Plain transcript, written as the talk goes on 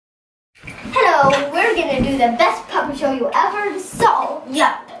Hello, we're gonna do the best puppet show you ever saw.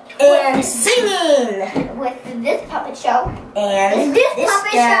 Yep. And singing. With this puppet show. And this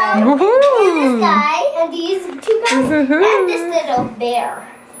puppet guy. show. And this guy. And these two guys. And this little bear.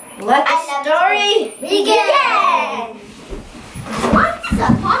 Let the story begin. Once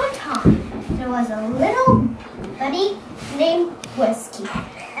upon a time, there was a little bunny named Whiskey.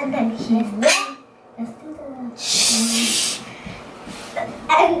 And then he went.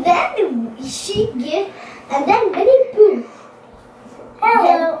 And then Minnie Pooh.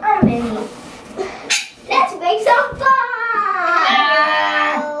 Hello, I'm Minnie. Let's make some fun!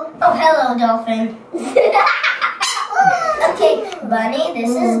 Oh, hello, Dolphin. Okay, Bunny,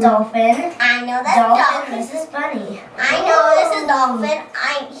 this is Dolphin. I know that's Dolphin, this is Bunny. I know this is Dolphin.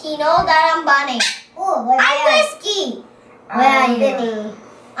 He knows that I'm Bunny. I'm Whiskey. Where are you? Minnie.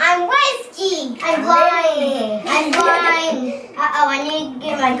 I'm Whiskey. I'm blind. I'm blind. Uh-oh, I need to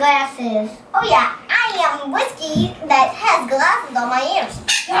get my glasses. Oh yeah, I am Whiskey that has glasses on my ears.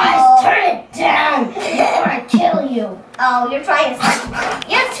 Guys, turn it down before I kill you. Oh, you're trying to sleep.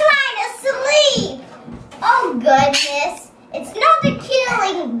 You're trying to sleep. Oh goodness. It's not the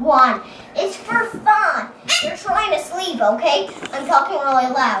killing one. It's for fun. You're trying to sleep, okay? I'm talking really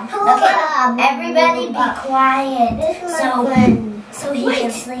loud. Okay, everybody be quiet. So he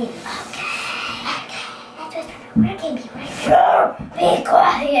can sleep. Okay. We're gonna be right back. Be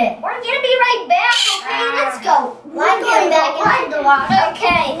quiet. We're gonna be right back, okay? Let's go. We're going back into the water.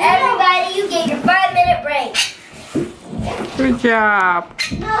 Okay, everybody, you get your 5-minute break. Good job.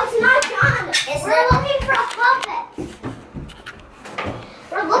 No, it's not done. We're looking for a puppet.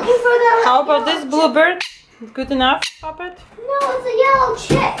 We're looking for the... How about this bluebird? Good enough, puppet? No, it's a yellow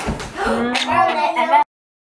chick. Mm.